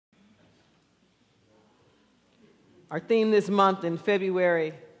Our theme this month in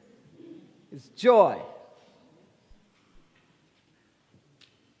February is joy.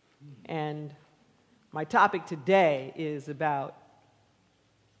 And my topic today is about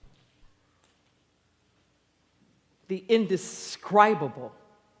the indescribable.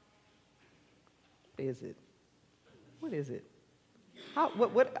 What is it? What is it? How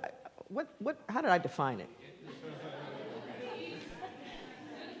did I define it?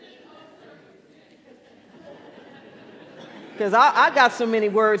 Because I got so many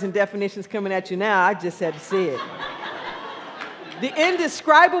words and definitions coming at you now, I just had to see it. The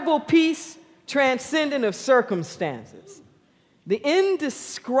indescribable peace, transcendent of circumstances. The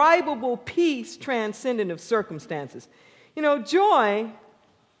indescribable peace, transcendent of circumstances. You know, joy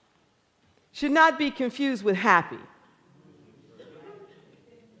should not be confused with happy.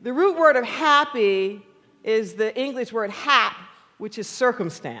 The root word of happy is the English word hap, which is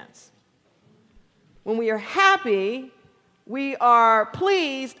circumstance. When we are happy, we are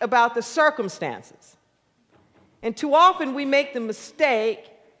pleased about the circumstances. And too often we make the mistake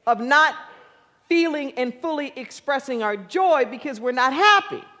of not feeling and fully expressing our joy because we're not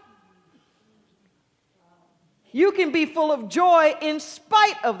happy. You can be full of joy in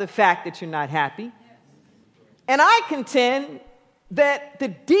spite of the fact that you're not happy. And I contend that the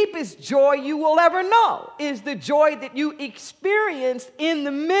deepest joy you will ever know is the joy that you experienced in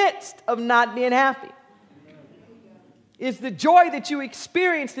the midst of not being happy. Is the joy that you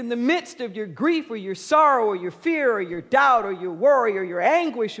experienced in the midst of your grief or your sorrow or your fear or your doubt or your worry or your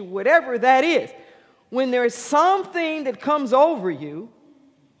anguish or whatever that is. When there is something that comes over you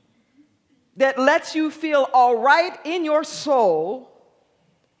that lets you feel all right in your soul,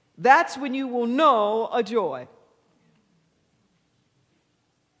 that's when you will know a joy.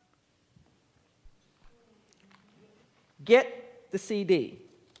 Get the CD.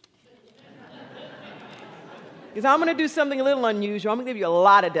 Because I'm going to do something a little unusual. I'm going to give you a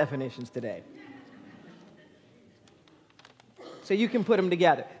lot of definitions today, so you can put them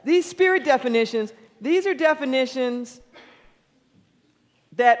together. These spirit definitions, these are definitions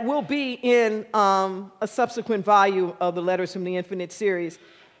that will be in a subsequent volume of the Letters from the Infinite series.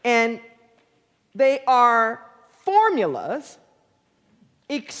 And they are formulas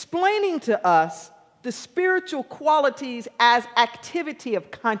explaining to us the spiritual qualities as activity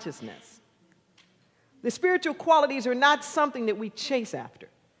of consciousness. The spiritual qualities are not something that we chase after.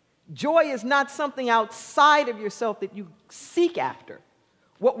 Joy is not something outside of yourself that you seek after.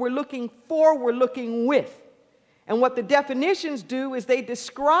 What we're looking for, we're looking with. And what the definitions do is they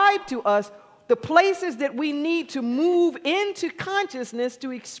describe to us the places that we need to move into consciousness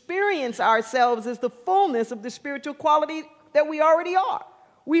to experience ourselves as the fullness of the spiritual quality that we already are.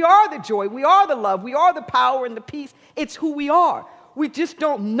 We are the joy, we are the love, we are the power and the peace. It's who we are. We just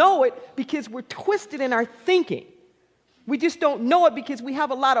don't know it because we're twisted in our thinking. We just don't know it because we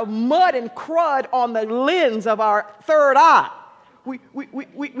have a lot of mud and crud on the lens of our third eye.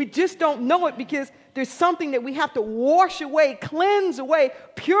 We just don't know it because there's something that we have to wash away, cleanse away,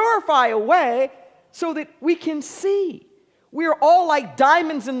 purify away so that we can see. We're all like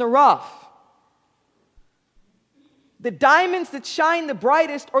diamonds in the rough. The diamonds that shine the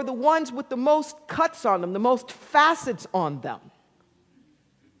brightest are the ones with the most cuts on them, the most facets on them.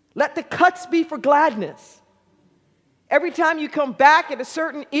 Let the cuts be for gladness. Every time you come back at a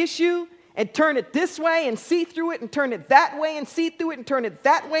certain issue and turn it this way and see through it and turn it that way and see through it and turn it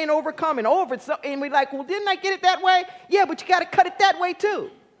that way and overcome and over it. And we're like, well, didn't I get it that way? Yeah, but you got to cut it that way too.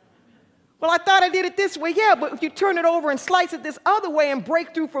 Well, I thought I did it this way. Yeah, but if you turn it over and slice it this other way and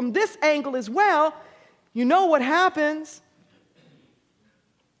break through from this angle as well, you know what happens.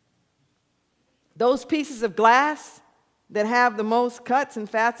 Those pieces of glass that have the most cuts and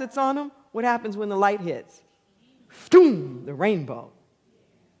facets on them, what happens when the light hits? Boom, the rainbow.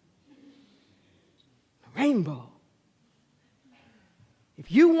 The rainbow. If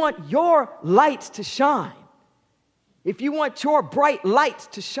you want your lights to shine, if you want your bright lights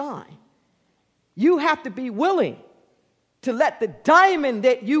to shine, you have to be willing to let the diamond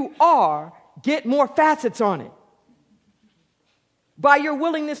that you are get more facets on it. By your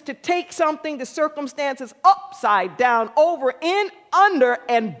willingness to take something, the circumstances upside down, over, in, under,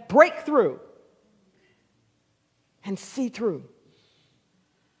 and break through. And see through.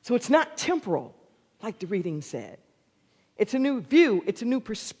 So it's not temporal, like the reading said. It's a new view, it's a new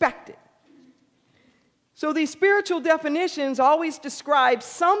perspective. So these spiritual definitions always describe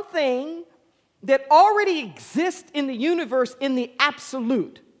something that already exists in the universe in the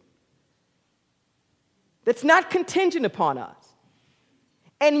absolute. That's not contingent upon us.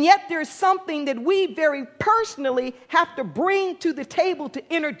 And yet there's something that we very personally have to bring to the table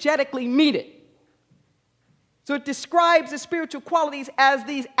to energetically meet it. So it describes the spiritual qualities as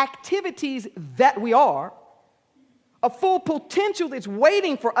these activities that we are, a full potential that's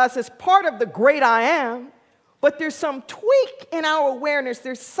waiting for us as part of the great I am, but there's some tweak in our awareness.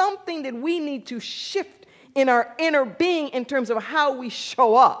 There's something that we need to shift in our inner being in terms of how we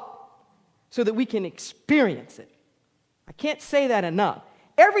show up so that we can experience it. I can't say that enough.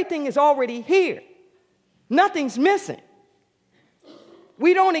 Everything is already here. Nothing's missing.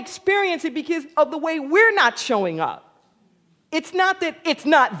 We don't experience it because of the way we're not showing up. It's not that it's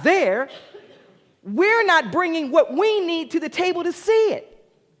not there. We're not bringing what we need to the table to see it.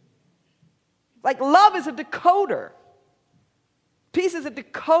 Like love is a decoder. Peace is a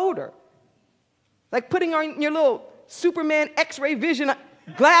decoder. Like putting on your little Superman X-ray vision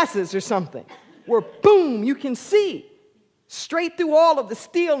glasses or something, where boom, you can see straight through all of the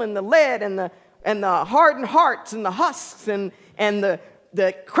steel and the lead and the hardened hearts and the husks and the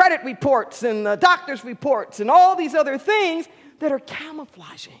credit reports and the doctor's reports and all these other things that are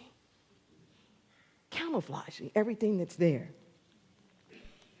camouflaging everything that's there.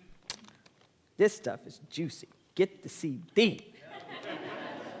 This stuff is juicy. Get the CD.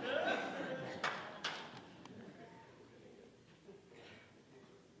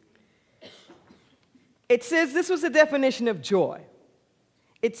 It says, this was the definition of joy.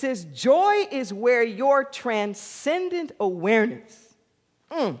 It says, joy is where your transcendent awareness,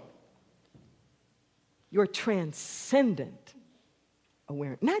 your transcendent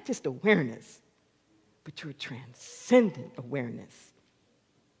awareness, not just awareness, but your transcendent awareness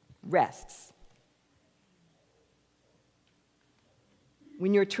rests.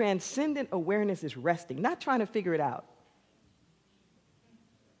 When your transcendent awareness is resting, not trying to figure it out,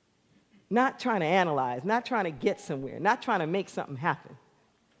 not trying to analyze, not trying to get somewhere, not trying to make something happen,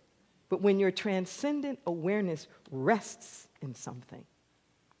 but when your transcendent awareness rests in something.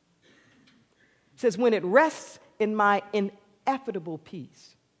 It says, when it rests in my ineffable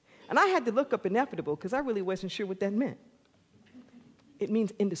peace. And I had to look up ineffable because I really wasn't sure what that meant. It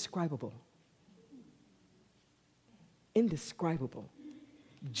means indescribable. Indescribable.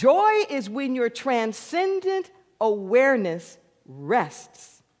 Joy is when your transcendent awareness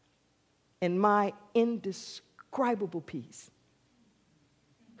rests in my indescribable peace.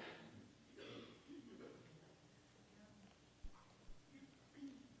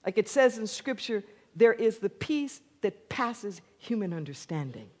 Like it says in Scripture, there is the peace that passes human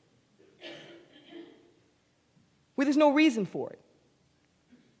understanding. Well, there's no reason for it.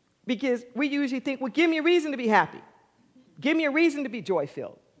 Because we usually think, well, give me a reason to be happy. Give me a reason to be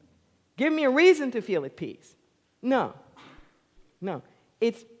joy-filled. Give me a reason to feel at peace. No.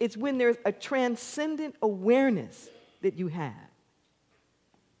 It's when there's a transcendent awareness that you have.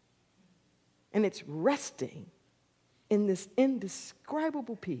 And it's resting in this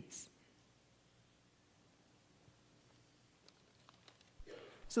indescribable peace.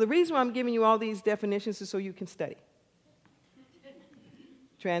 So the reason why I'm giving you all these definitions is so you can study.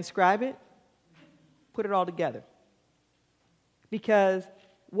 Transcribe it, put it all together. Because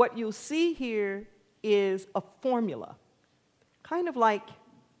what you'll see here is a formula, kind of like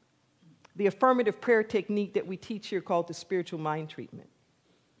the affirmative prayer technique that we teach here called the spiritual mind treatment,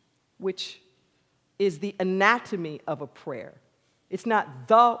 which is the anatomy of a prayer. It's not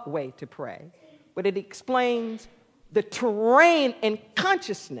the way to pray, but it explains the terrain and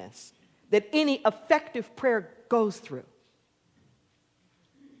consciousness that any effective prayer goes through.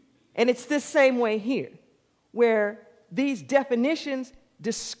 And it's this same way here, where these definitions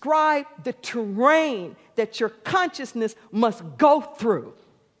describe the terrain that your consciousness must go through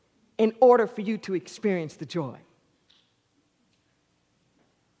in order for you to experience the joy.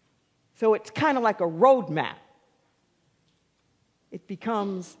 So it's kind of like a roadmap. It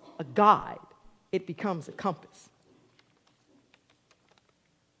becomes a guide. It becomes a compass.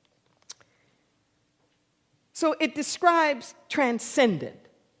 So it describes transcendent.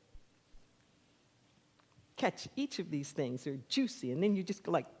 Catch each of these things. They're juicy. And then you just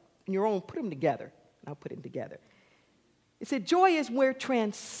go like, on your own, put them together. And I'll put them together. It said, joy is where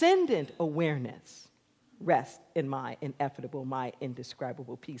transcendent awareness rests in my ineffable, my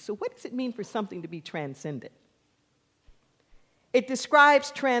indescribable peace. So what does it mean for something to be transcendent? It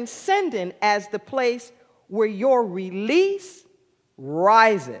describes transcendent as the place where your release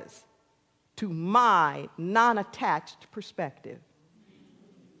rises to my non-attached perspective.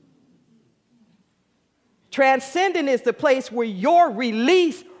 Transcendent is the place where your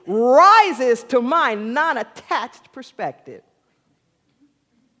release rises to my non-attached perspective.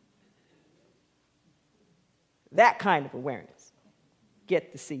 That kind of awareness.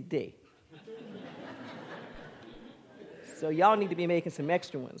 Get the CD. So y'all need to be making some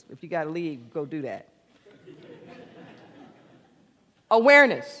extra ones. If you got to leave, go do that.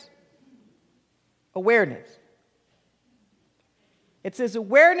 Awareness. Awareness. It says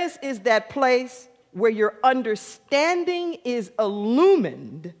awareness is that place where your understanding is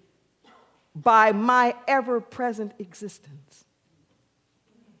illumined by my ever-present existence.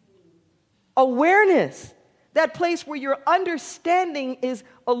 Awareness, that place where your understanding is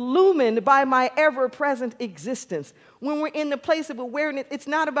illumined by my ever-present existence. When we're in the place of awareness, it's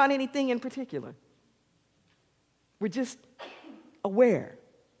not about anything in particular. We're just aware.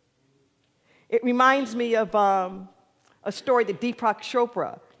 It reminds me of a story that Deepak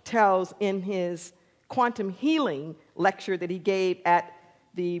Chopra tells in his quantum healing lecture that he gave at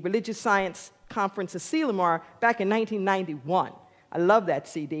the Religious Science Conference of Selamar back in 1991. I love that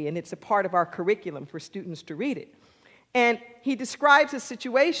CD, and it's a part of our curriculum for students to read it. And he describes a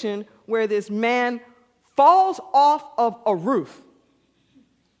situation where this man falls off of a roof.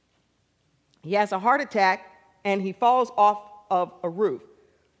 He has a heart attack, and he falls off of a roof.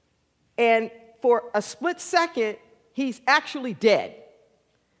 And for a split second, he's actually dead.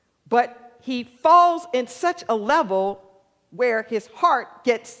 But he falls in such a level where his heart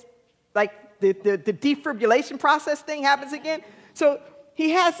gets, like, the defibrillation process thing happens again. So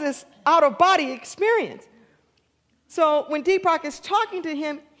he has this out-of-body experience. So when Deepak is talking to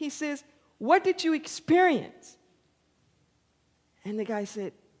him, he says, "What did you experience?" And the guy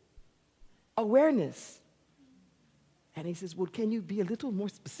said, "Awareness." And he says, "Well, can you be a little more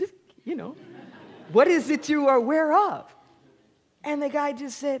specific? You know, what is it you are aware of?" And the guy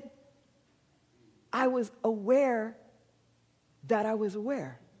just said, "I was aware that I was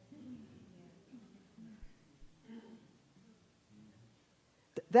aware."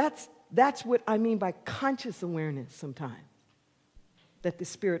 That's what I mean by conscious awareness sometimes, that the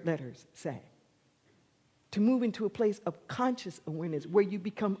Spirit letters say. To move into a place of conscious awareness where you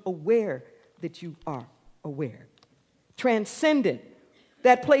become aware that you are aware. Transcendent,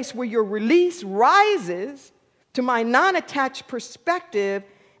 that place where your release rises to my non-attached perspective,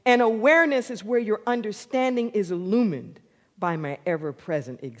 and awareness is where your understanding is illumined by my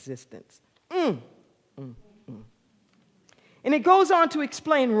ever-present existence. And it goes on to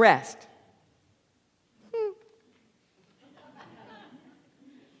explain rest.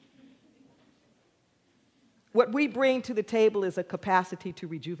 What we bring to the table is a capacity to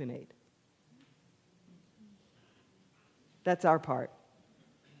rejuvenate. That's our part,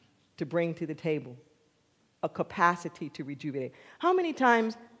 to bring to the table a capacity to rejuvenate. How many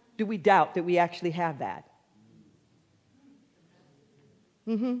times do we doubt that we actually have that?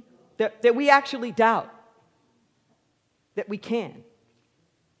 That we actually doubt that we can.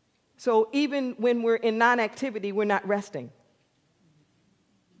 So even when we're in non-activity, we're not resting.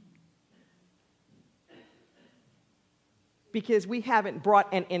 Because we haven't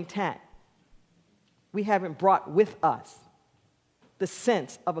brought an intent. We haven't brought with us the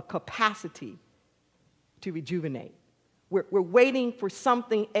sense of a capacity to rejuvenate. We're waiting for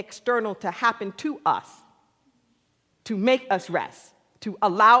something external to happen to us to make us rest, to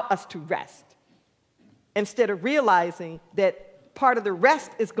allow us to rest, instead of realizing that part of the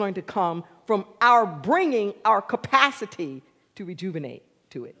rest is going to come from our bringing our capacity to rejuvenate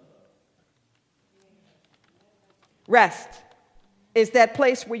to it. Rest is that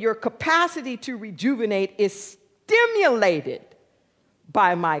place where your capacity to rejuvenate is stimulated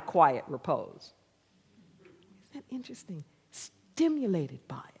by my quiet repose. Isn't that interesting? Stimulated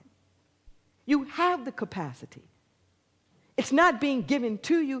by it. You have the capacity. It's not being given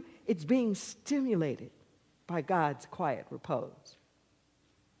to you, it's being stimulated by God's quiet repose.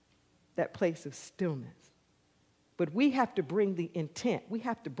 That place of stillness. But we have to bring the intent, we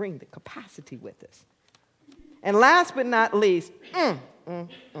have to bring the capacity with us. And last but not least,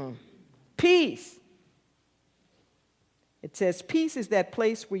 peace. It says, peace is that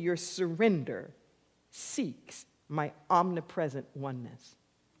place where your surrender seeks my omnipresent oneness.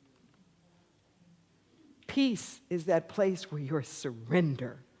 Peace is that place where your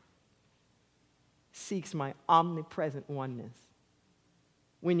surrender seeks my omnipresent oneness.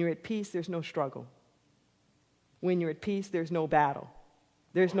 When you're at peace, there's no struggle. When you're at peace, there's no battle.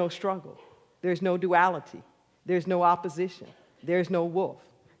 There's no struggle. There's no duality. There's no opposition. There's no wolf.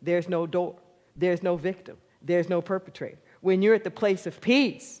 There's no door. There's no victim. There's no perpetrator. When you're at the place of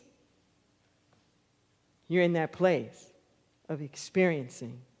peace, you're in that place of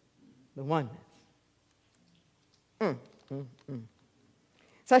experiencing the oneness.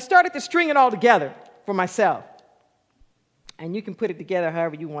 So I started to string it all together for myself. And you can put it together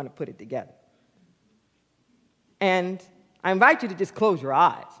however you want to put it together. And I invite you to just close your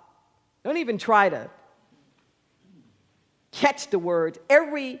eyes. Don't even try to catch the words.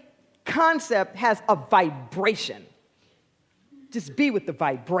 Every concept has a vibration. just be with the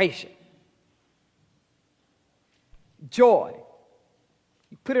vibration. Joy.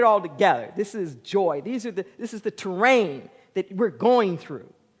 You put it all together. This is joy. This is the terrain that we're going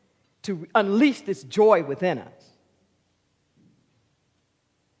through to unleash this joy within us.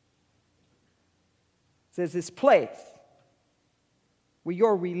 It says this place where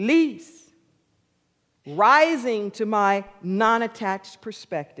your release, rising to my non-attached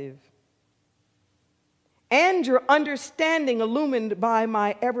perspective, and your understanding illumined by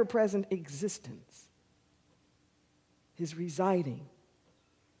my ever-present existence, is residing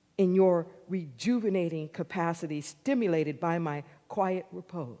in your rejuvenating capacity, stimulated by my quiet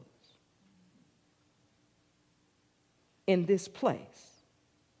repose. In this place,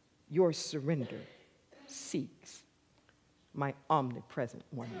 your surrender seeks my omnipresent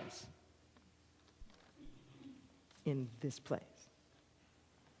oneness. In this place.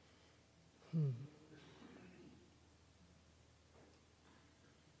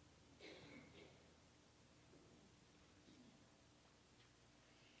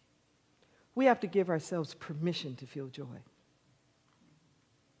 We have to give ourselves permission to feel joy.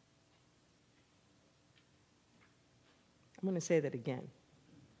 I'm going to say that again.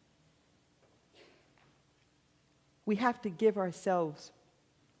 We have to give ourselves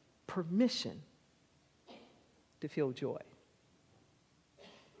permission to feel joy.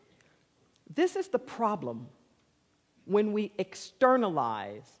 This is the problem when we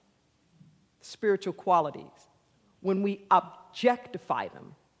externalize spiritual qualities, when we objectify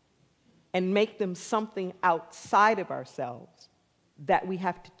them and make them something outside of ourselves that we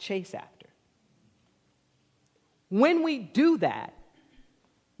have to chase after. When we do that,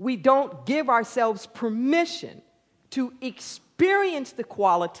 we don't give ourselves permission to experience the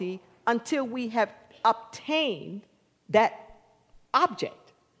quality until we have obtained that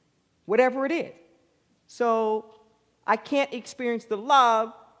object, whatever it is. So I can't experience the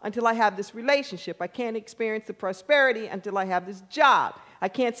love until I have this relationship. I can't experience the prosperity until I have this job. I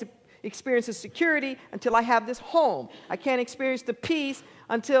can't experience the security until I have this home. I can't experience the peace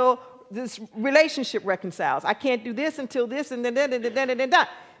until this relationship reconciles. I can't do this until this, and then.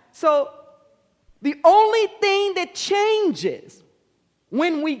 So the only thing that changes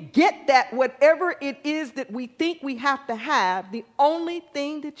when we get that, whatever it is that we think we have to have, the only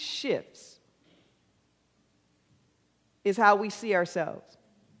thing that shifts is how we see ourselves.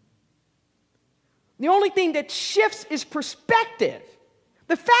 The only thing that shifts is perspective.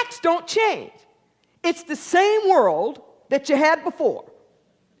 The facts don't change. It's the same world that you had before.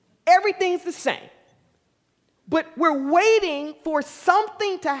 Everything's the same. But we're waiting for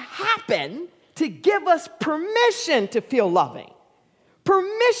something to happen to give us permission to feel loving,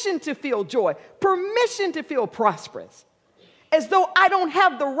 permission to feel joy, permission to feel prosperous, as though I don't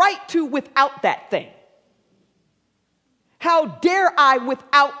have the right to without that thing. How dare I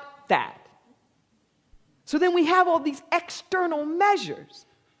without that? So then we have all these external measures.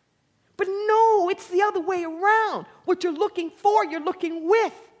 But no, it's the other way around. What you're looking for, you're looking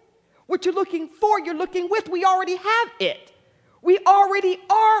with. What you're looking for, you're looking with. We already have it. We already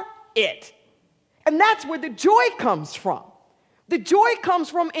are it. And that's where the joy comes from. The joy comes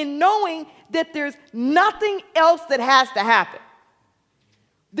from in knowing that there's nothing else that has to happen.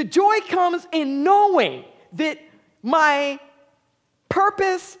 The joy comes in knowing that my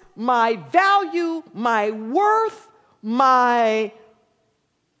purpose, my value, my worth, my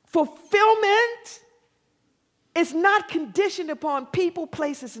fulfillment is not conditioned upon people,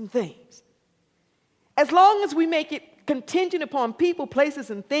 places, and things. As long as we make it contingent upon people, places,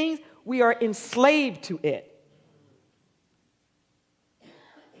 and things, we are enslaved to it.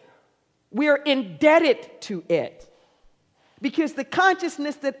 We are indebted to it because the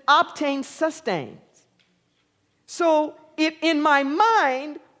consciousness that obtains sustains. So if in my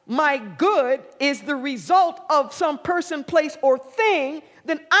mind, my good is the result of some person, place, or thing,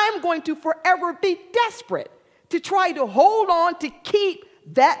 then I'm going to forever be desperate to try to hold on to keep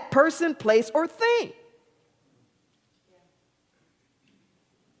that person, place, or thing.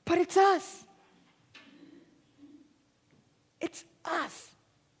 But it's us. It's us.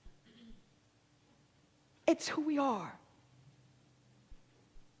 It's who we are.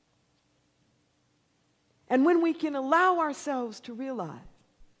 And when we can allow ourselves to realize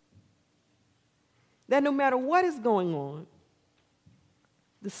that no matter what is going on,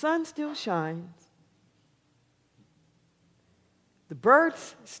 the sun still shines, the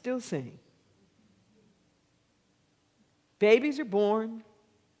birds still sing, babies are born,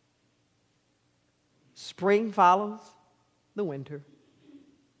 spring follows the winter,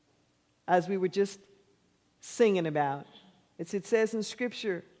 as we were just singing about. It says in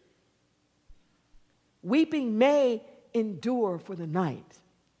Scripture, weeping may endure for the night,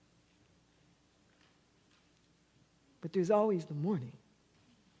 but there's always the morning.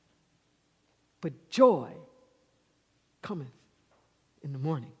 But joy cometh in the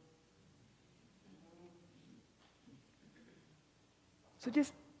morning. So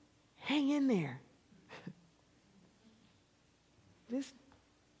just hang in there. Just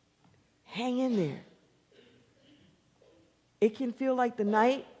hang in there. It can feel like the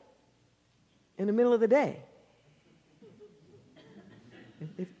night in the middle of the day.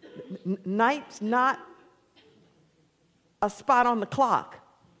 Night's not a spot on the clock.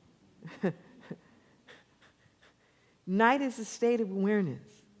 Night is a state of awareness.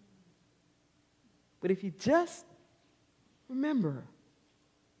 But if you just remember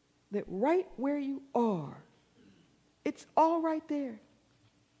that right where you are, it's all right there.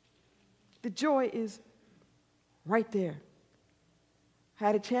 The joy is right there. I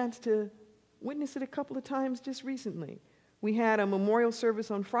had a chance to witness it a couple of times just recently. We had a memorial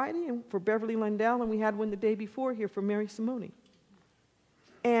service on Friday for Beverly Lundell, and we had one the day before here for Mary Simone.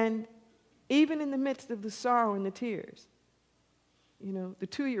 And even in the midst of the sorrow and the tears, you know, the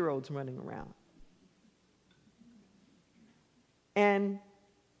 2-year-olds running around. And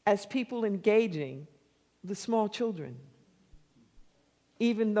as people engaging the small children,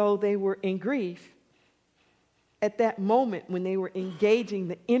 even though they were in grief, at that moment when they were engaging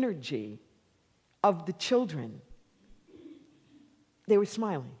the energy of the children, they were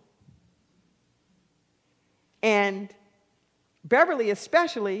smiling. And Beverly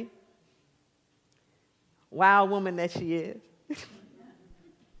especially, wild woman that she is,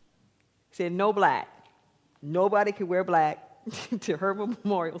 said no black. Nobody could wear black to her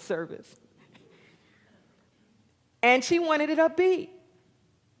memorial service. And she wanted it upbeat.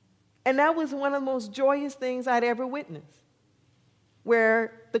 And that was one of the most joyous things I'd ever witnessed,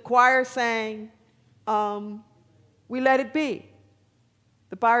 where the choir sang, We Let It Be,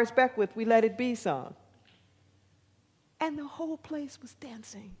 the Byers Beckwith We Let It Be song. And the whole place was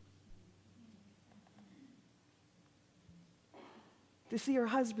dancing. To see her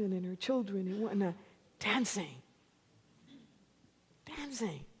husband and her children and whatnot dancing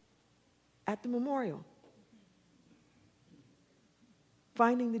at the memorial.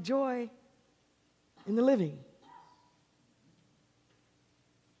 Finding the joy in the living.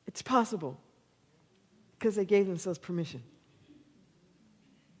 It's possible because they gave themselves permission.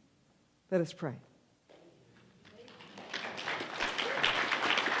 Let us pray.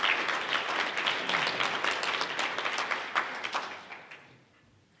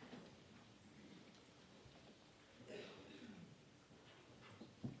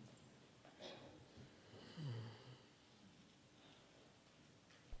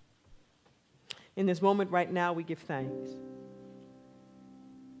 In this moment right now, we give thanks.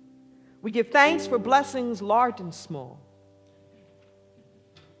 We give thanks for blessings large and small.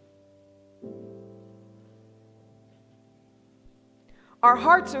 Our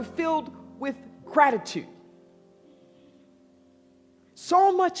hearts are filled with gratitude.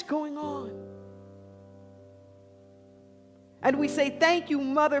 So much going on. And we say, thank you,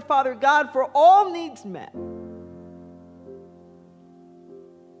 Mother, Father, God, for all needs met.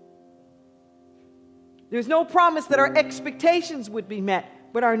 There's no promise that our expectations would be met,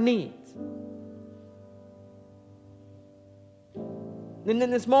 but our needs. And in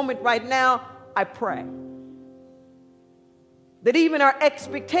this moment right now, I pray that even our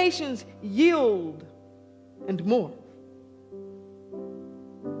expectations yield and more,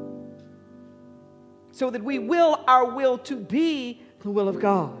 so that we will our will to be the will of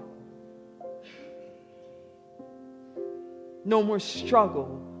God. No more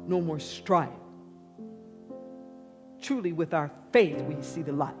struggle, no more strife. Truly, with our faith, we see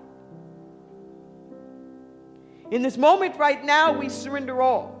the light. In this moment right now, we surrender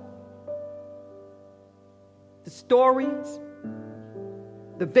all. The stories,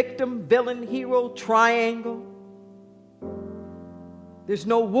 the victim, villain, hero, triangle. There's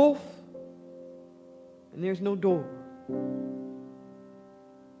no wolf, and there's no door.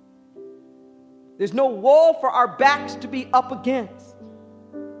 There's no wall for our backs to be up against.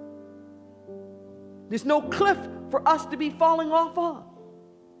 There's no cliff for us to be falling off of.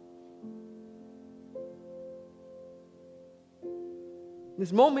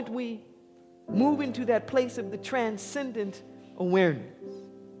 This moment we move into that place of the transcendent awareness.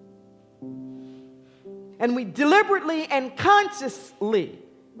 And we deliberately and consciously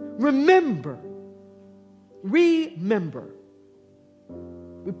remember. We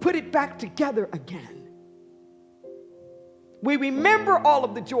put it back together again. We remember all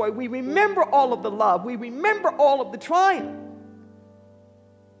of the joy. We remember all of the love. We remember all of the triumph.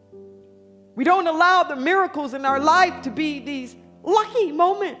 We don't allow the miracles in our life to be these lucky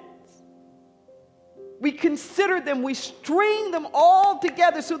moments. We consider them, we string them all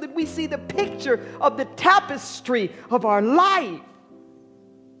together so that we see the picture of the tapestry of our life.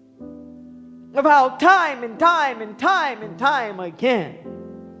 Of how time and time and time and time again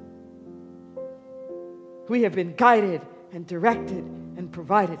we have been guided and directed and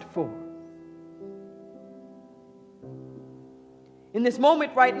provided for. In this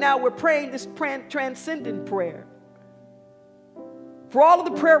moment right now, we're praying this transcendent prayer for all of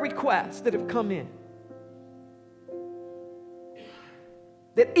the prayer requests that have come in.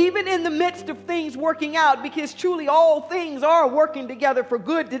 That even in the midst of things working out, because truly all things are working together for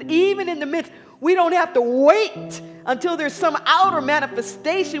good, that even in the midst, we don't have to wait until there's some outer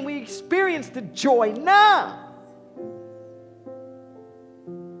manifestation. We experience the joy now.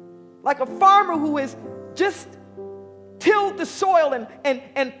 Like a farmer who has just tilled the soil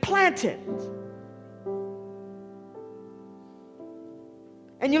and planted.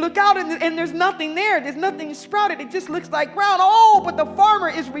 And you look out and there's nothing there. There's nothing sprouted. It just looks like ground. Oh, but the farmer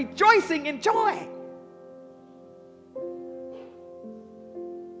is rejoicing in joy.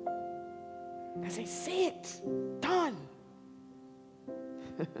 Because they see it done.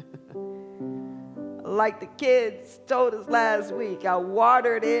 Like the kids told us last week, I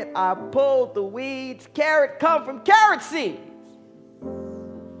watered it, I pulled the weeds. Carrot come from carrot seeds.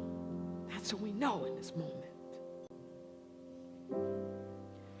 That's what we know in this moment.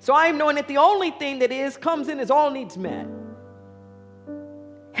 So I am knowing that the only thing that comes in is all needs met.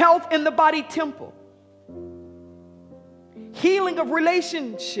 Health in the body temple. Healing of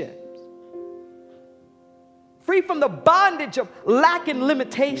relationships. Free from the bondage of lack and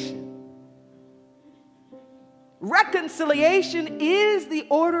limitation. Reconciliation is the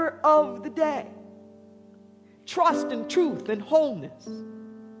order of the day. Trust and truth and wholeness.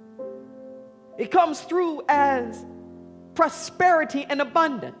 It comes through as prosperity and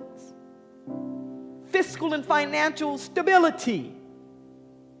abundance, fiscal and financial stability,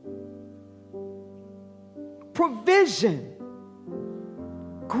 provision,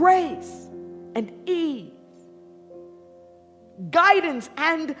 grace and ease, guidance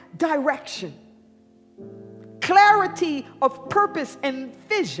and direction, clarity of purpose and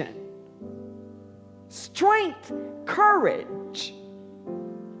vision, strength, courage,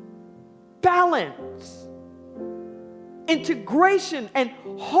 balance, integration and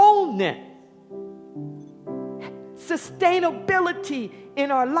wholeness, sustainability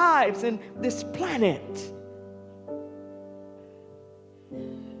in our lives and this planet.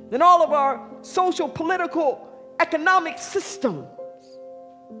 In all of our social, political, economic systems,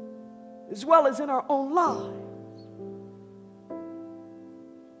 as well as in our own lives.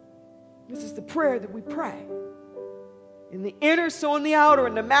 This is the prayer that we pray. In the inner, so in the outer,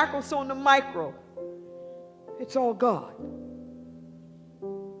 in the macro, so in the micro. It's all God.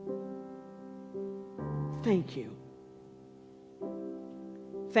 Thank you.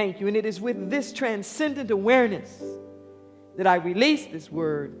 Thank you. And it is with this transcendent awareness that I release this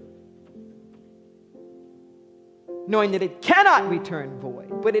word, knowing that it cannot return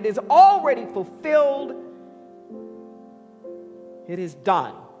void, but it is already fulfilled. It is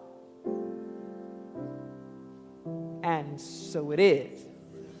done. And so it is.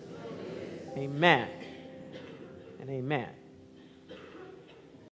 Amen and amen.